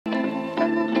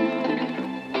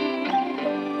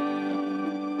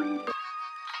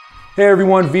Hey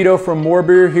everyone, Vito from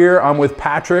MoreBeer here. I'm with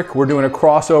Patrick. We're doing a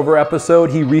crossover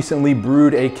episode. He recently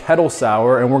brewed a kettle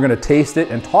sour and we're gonna taste it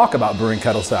and talk about brewing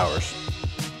kettle sours.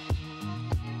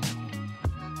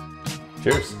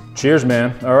 Cheers. Cheers,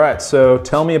 man. All right, so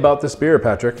tell me about this beer,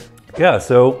 Patrick. Yeah,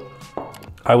 so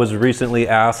I was recently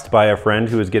asked by a friend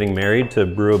who was getting married to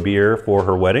brew a beer for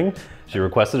her wedding. She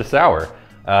requested a sour.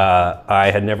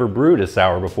 I had never brewed a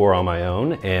sour before on my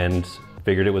own and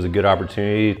figured it was a good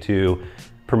opportunity to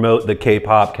promote the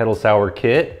K-pop kettle sour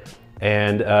kit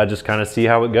and just kind of see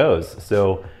how it goes.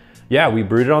 So yeah, we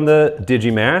brewed it on the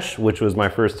DigiMash, which was my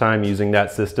first time using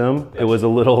that system. It was a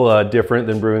little different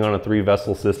than brewing on a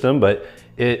 3-vessel system, but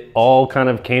it all kind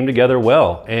of came together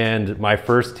well. And my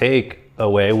first take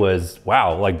away was,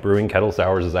 wow, like brewing kettle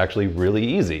sours is actually really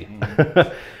easy.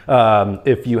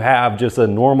 If you have just a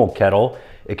normal kettle,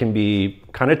 it can be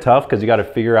kind of tough because you got to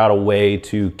figure out a way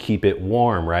to keep it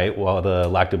warm, right? While the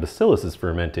lactobacillus is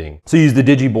fermenting. So you use the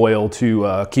DigiBoil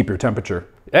to keep your temperature.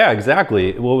 Yeah,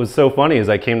 exactly. What was so funny is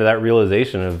I came to that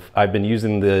realization of I've been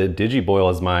using the DigiBoil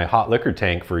as my hot liquor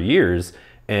tank for years,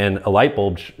 and a light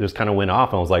bulb just kind of went off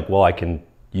and I was like, well, I can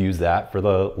use that for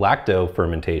the lacto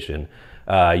fermentation.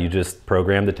 You just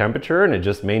program the temperature and it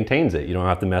just maintains it. You don't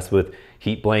have to mess with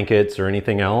heat blankets or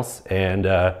anything else, and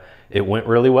it went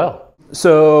really well.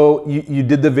 So you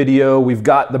did the video, we've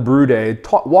got the brew day.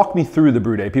 Walk me through the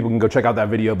brew day. People can go check out that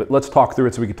video, but let's talk through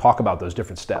it so we can talk about those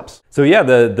different steps. So yeah,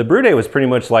 the brew day was pretty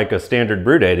much like a standard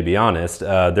brew day, to be honest.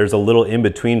 There's a little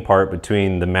in-between part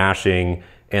between the mashing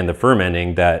and the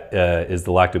fermenting that is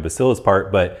the lactobacillus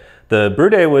part, but the brew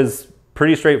day was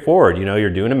pretty straightforward. You know, you're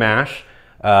doing a mash,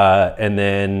 and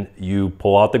then you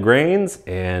pull out the grains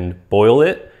and boil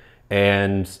it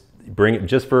and bring it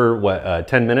just for what,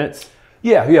 10 minutes?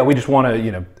 Yeah, we just want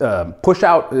to, push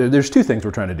out, there's two things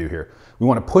we're trying to do here. We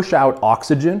want to push out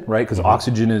oxygen, right? Because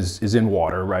oxygen is in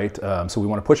water, right? So we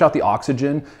want to push out the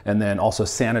oxygen and then also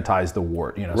sanitize the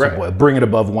wort, so bring it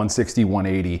above 160,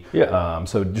 180. Yeah.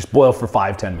 So just boil for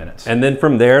 5-10 minutes. And then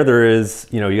from there is,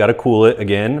 you got to cool it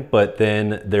again, but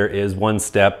then there is one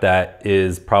step that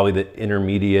is probably the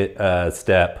intermediate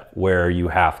step where you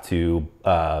have to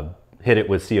hit it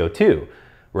with CO2.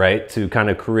 Right, to kind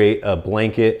of create a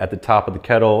blanket at the top of the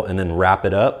kettle and then wrap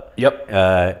it up.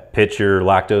 Yep. Pitch your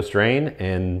lactose strain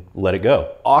and let it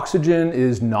go. Oxygen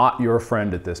is not your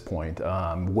friend at this point.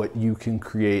 What you can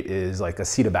create is like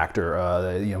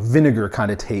acetobacter, vinegar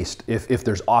kind of taste if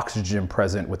there's oxygen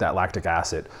present with that lactic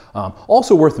acid.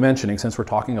 Also worth mentioning, since we're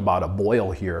talking about a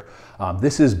boil here,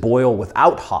 this is boil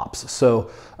without hops.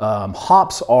 So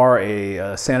hops are a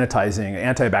sanitizing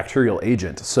antibacterial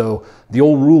agent. So the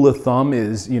old rule of thumb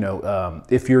is,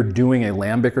 if you're doing a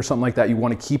lambic or something like that, you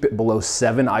want to keep it below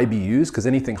 7 IBUs, because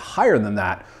anything higher than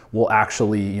that will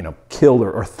actually, kill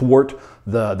or thwart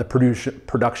the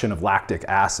production of lactic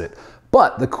acid.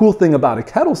 But the cool thing about a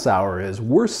kettle sour is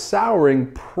we're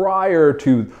souring prior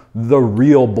to the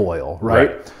real boil,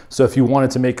 right? So if you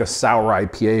wanted to make a sour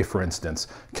IPA, for instance,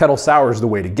 kettle sour is the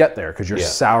way to get there, because you're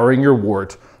souring your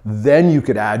wort. Then you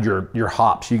could add your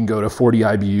hops. You can go to 40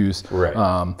 IBUs.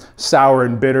 Right. Sour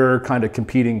and bitter, kind of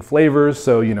competing flavors.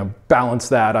 So, balance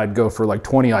that. I'd go for like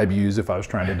 20 IBUs if I was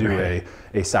trying to do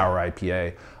a sour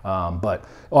IPA. But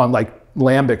on like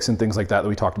lambics and things like that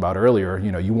we talked about earlier,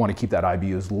 you want to keep that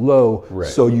IBUs low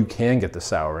so you can get the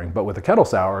souring. But with a kettle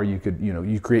sour, you could,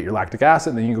 you create your lactic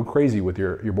acid and then you go crazy with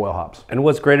your boil hops. And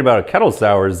what's great about a kettle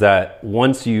sour is that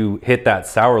once you hit that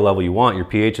sour level you want, your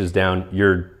pH is down,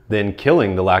 you're then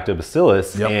killing the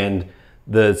lactobacillus and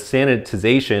the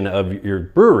sanitization of your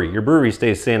brewery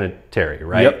stays sanitary,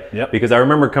 right? Yep. Because I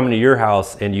remember coming to your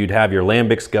house and you'd have your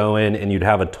lambics going and you'd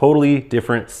have a totally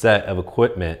different set of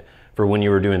equipment for when you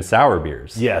were doing sour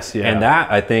beers. Yes, yeah. And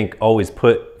that, I think, always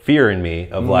put fear in me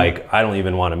of like, I don't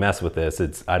even want to mess with this.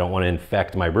 I don't want to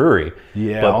infect my brewery.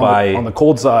 Yeah, but on the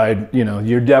cold side,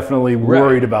 you're definitely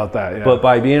worried about that. Yeah. But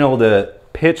by being able to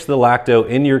pitch the lacto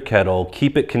in your kettle,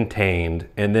 keep it contained,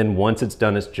 and then once it's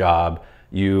done its job,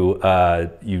 you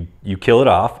kill it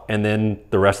off, and then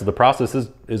the rest of the process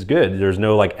is good. There's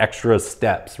no like extra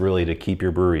steps really to keep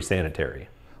your brewery sanitary.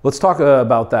 Let's talk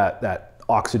about that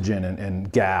oxygen and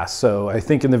gas. So I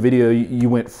think in the video you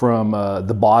went from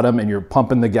the bottom and you're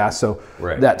pumping the gas. So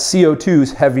that CO2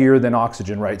 is heavier than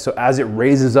oxygen, right? So as it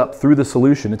raises up through the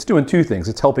solution, it's doing two things.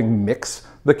 It's helping mix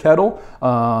the kettle,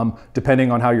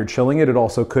 depending on how you're chilling it. It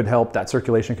also could help, that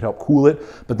circulation could help cool it,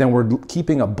 but then we're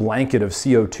keeping a blanket of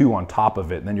CO2 on top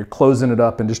of it. And then you're closing it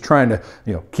up and just trying to,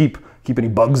 keep any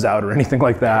bugs out or anything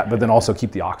like that, but then also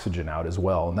keep the oxygen out as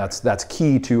well. And that's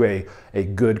key to a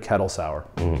good kettle sour.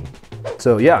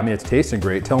 So yeah, I mean, it's tasting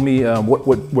great. Tell me,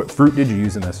 what fruit did you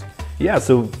use in this? Yeah,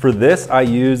 so for this, I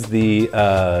use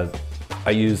I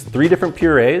use 3 different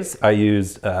purees. I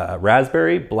used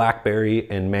raspberry, blackberry,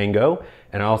 and mango,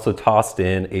 and I also tossed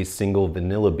in a single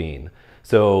vanilla bean.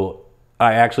 So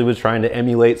I actually was trying to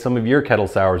emulate some of your kettle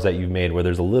sours that you've made, where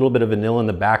there's a little bit of vanilla in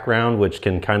the background, which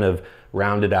can kind of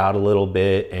round it out a little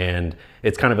bit, and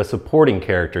it's kind of a supporting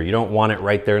character. You don't want it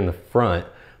right there in the front,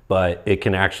 but it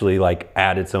can actually like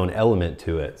add its own element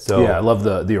to it. So yeah, I love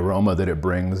the aroma that it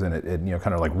brings, and it you know,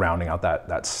 kind of like rounding out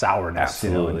that sourness,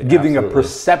 absolutely, you know, and giving absolutely. a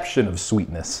perception of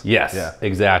sweetness. Yes, yeah.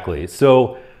 exactly.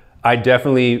 So I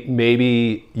definitely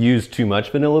maybe used too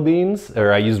much vanilla beans,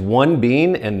 or I used 1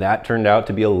 bean and that turned out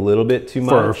to be a little bit too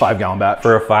much. For a 5-gallon batch?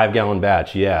 For a 5-gallon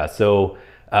batch, yeah. So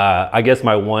I guess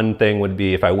my one thing would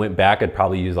be, if I went back, I'd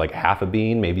probably use like half a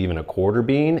bean, maybe even a 1/4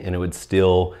 bean, and it would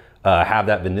still have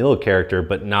that vanilla character,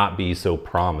 but not be so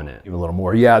prominent. Even a little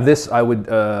more. Yeah, this I would,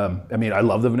 I mean, I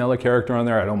love the vanilla character on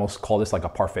there. I'd almost call this like a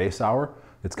parfait sour.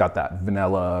 It's got that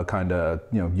vanilla kind of,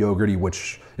 you know, yogurty,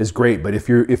 which is great. But if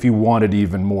you wanted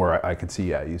even more, I could see,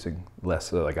 yeah, using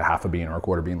less, like a half a bean or a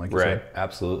 1/4 bean, like you said. Right,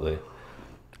 absolutely.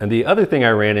 And the other thing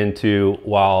I ran into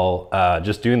while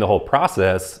just doing the whole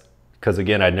process, because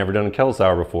again, I'd never done a kettle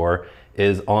sour before,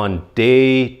 is on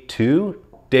day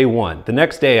 1. The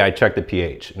next day I checked the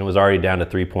pH and it was already down to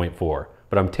 3.4.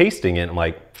 But I'm tasting it and I'm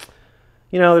like,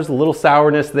 you know, there's a little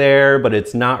sourness there, but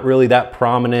it's not really that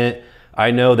prominent.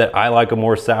 I know that I like them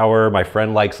more sour. My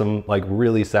friend likes them like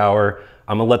really sour.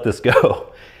 I'm gonna let this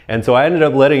go. And so I ended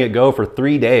up letting it go for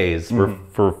 3 days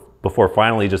before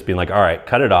finally just being like, all right,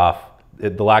 cut it off. The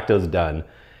lactose is done.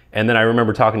 And then I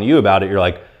remember talking to you about it. You're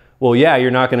like, well, yeah, you're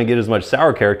not going to get as much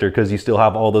sour character because you still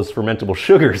have all those fermentable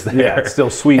sugars there. Yeah, it's still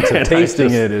sweet, so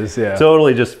tasting it is, yeah.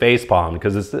 Totally just facepalmed,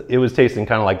 because it was tasting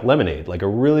kind of like lemonade, like a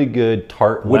really good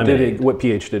tart lemonade. What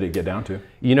pH did it get down to?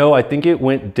 You know, I think it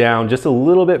went down just a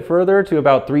little bit further to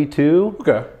about 3.2.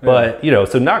 Okay. Yeah. But, you know,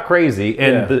 so not crazy.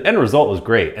 And the end result was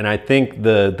great. And I think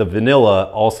the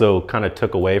vanilla also kind of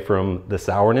took away from the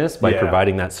sourness by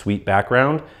providing that sweet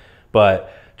background.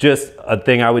 But just a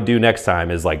thing I would do next time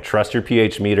is like trust your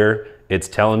pH meter. It's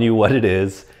telling you what it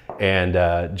is. And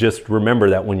just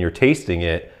remember that when you're tasting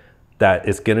it, that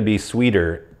it's gonna be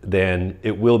sweeter than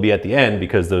it will be at the end,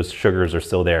 because those sugars are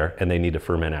still there and they need to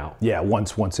ferment out. Yeah,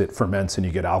 once it ferments and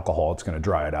you get alcohol, it's gonna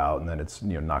dry it out, and then it's,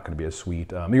 you know, not gonna be as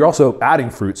sweet. You're also adding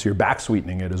fruit, so you're back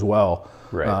sweetening it as well.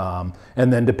 Right.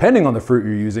 And then depending on the fruit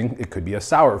you're using, it could be a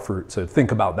sour fruit. So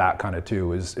think about that kind of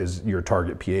too, is your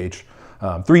target pH.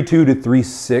 3.2 to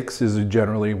 3.6 is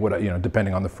generally what you know,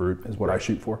 depending on the fruit, is what I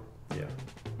shoot for. Yeah.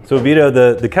 So Vito,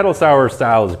 the kettle sour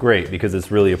style is great because it's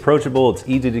really approachable. It's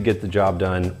easy to get the job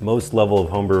done. Most level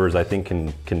of homebrewers, I think,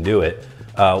 can do it.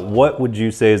 What would you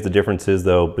say is the differences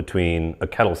though between a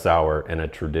kettle sour and a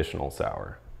traditional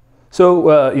sour?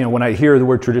 So you know, when I hear the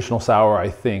word traditional sour, I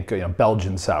think, you know,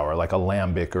 Belgian sour, like a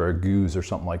lambic or a goose or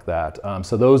something like that.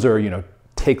 So those are, you know,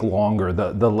 take longer.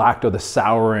 The lacto, the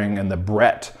souring, and the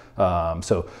Brett.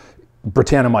 So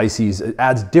Brettanomyces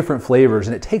adds different flavors,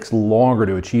 and it takes longer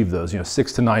to achieve those, you know,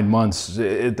 6 to 9 months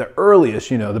at the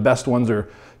earliest. You know, the best ones are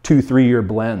 2-3 year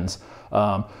blends.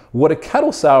 What a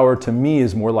kettle sour to me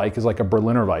is more like is like a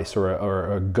Berliner Weiss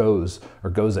or a Gose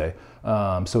or Gose.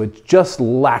 So it's just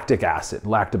lactic acid,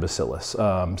 lactobacillus.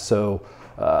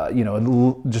 You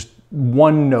know, just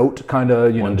one note, kind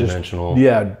of, you know, one-dimensional.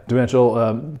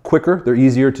 Dimensional, quicker. They're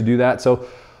easier to do that. So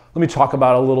let me talk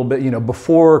about a little bit, you know,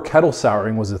 before kettle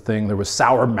souring was a thing, there was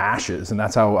sour mashes, and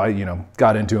that's how I, you know,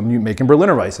 got into them, making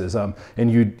Berliner Weisses.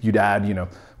 And you'd add, you know,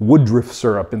 woodruff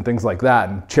syrup and things like that,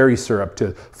 and cherry syrup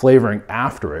to flavoring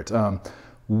after it.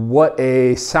 What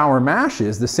a sour mash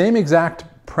is, the same exact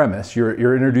premise.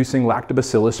 You're introducing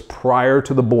lactobacillus prior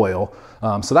to the boil.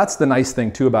 So that's the nice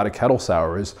thing too about a kettle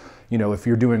sour is, you know, if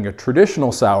you're doing a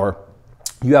traditional sour,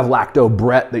 you have lacto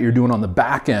Brett that you're doing on the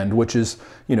back end, which is,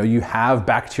 you know, you have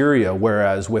bacteria,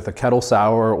 whereas with a kettle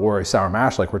sour or a sour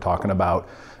mash like we're talking about,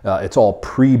 it's all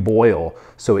pre-boil,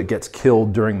 so it gets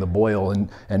killed during the boil,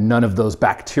 and none of those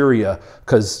bacteria,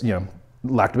 because, you know,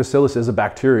 lactobacillus is a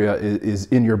bacteria, is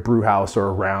in your brew house or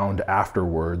around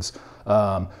afterwards.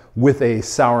 With a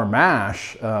sour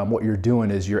mash, what you're doing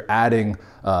is you're adding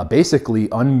basically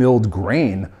unmilled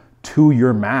grain to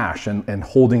your mash and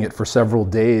holding it for several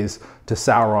days to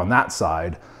sour on that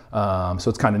side. So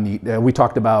it's kind of neat. We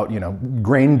talked about, you know,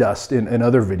 grain dust in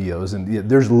other videos, and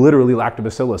there's literally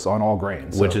lactobacillus on all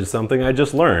grains. Which is something I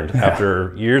just learned.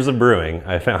 After years of brewing,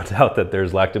 I found out that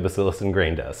there's lactobacillus in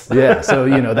grain dust. Yeah, so,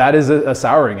 you know, that is a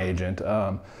souring agent.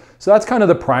 So that's kind of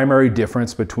the primary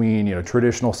difference between, you know,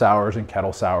 traditional sours and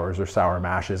kettle sours or sour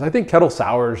mashes. I think kettle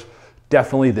sours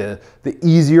definitely the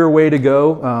easier way to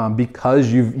go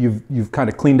because you've kind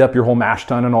of cleaned up your whole mash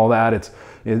tun and all that. It's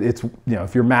you know,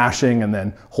 if you're mashing and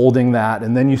then holding that,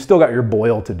 and then you still got your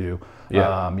boil to do.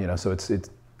 Yeah. You know, so it's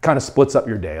kind of splits up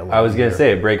your day a little. I was going to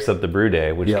say it breaks up the brew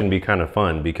day, which can be kind of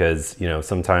fun because, you know,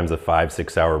 sometimes a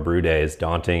 5-6 hour brew day is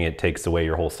daunting. It takes away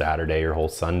your whole Saturday, your whole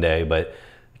Sunday. But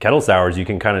kettle sours, you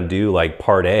can kind of do like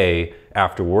part A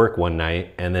after work one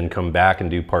night and then come back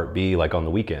and do part B like on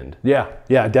the weekend. Yeah,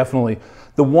 yeah, definitely.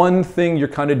 The one thing you're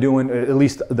kind of doing, at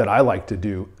least that I like to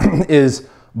do, is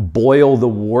boil the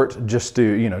wort just to,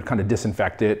 you know, kind of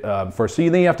disinfect it first. So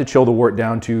then you have to chill the wort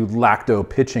down to lacto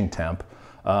pitching temp.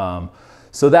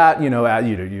 So that, you know,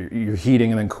 you're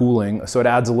heating and then cooling, so it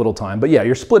adds a little time. But yeah,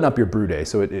 you're splitting up your brew day,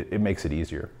 so it makes it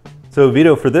easier. So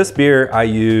Vito, for this beer, I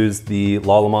used the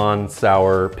Lallemand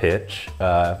sour pitch,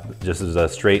 just as a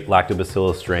straight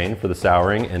lactobacillus strain for the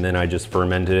souring, and then I just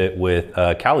fermented it with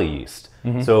Cali yeast.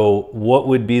 So what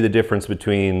would be the difference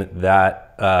between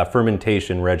that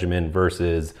fermentation regimen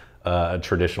versus a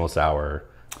traditional sour?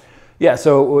 Yeah,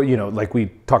 so, you know, like we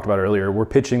talked about earlier, we're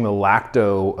pitching the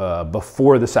lacto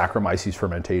before the Saccharomyces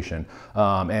fermentation.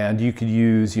 And you could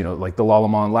use, you know, like the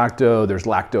Lallemand lacto, there's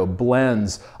lacto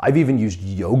blends. I've even used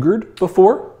yogurt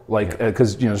before, like,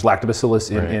 because, you know, there's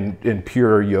lactobacillus in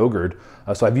pure yogurt.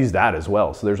 So I've used that as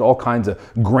well. So there's all kinds of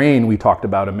grain we talked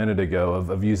about a minute ago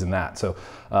of using that. So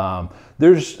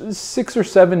there's 6 or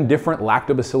 7 different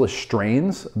lactobacillus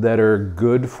strains that are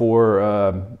good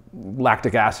for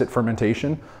lactic acid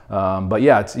fermentation. But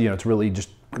yeah, it's, you know, it's really just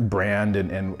brand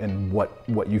and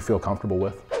what you feel comfortable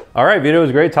with. All right, Vito, it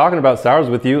was great talking about sours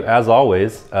with you as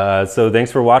always. So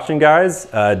thanks for watching, guys.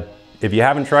 If you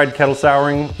haven't tried kettle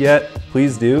souring yet,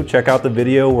 please do. Check out the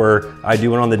video where I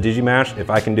do it on the DigiMash. If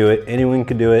I can do it, anyone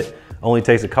can do it. Only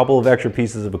takes a couple of extra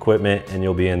pieces of equipment and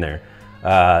you'll be in there.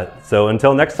 So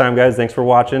until next time, guys, thanks for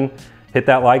watching. Hit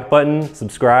that like button,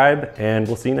 subscribe, and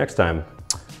we'll see you next time.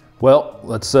 Well,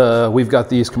 let's, we've got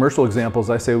these commercial examples.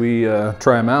 I say we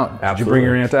try them out. Absolutely. Did you bring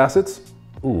your antacids?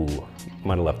 Ooh,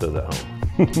 might have left those at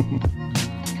home.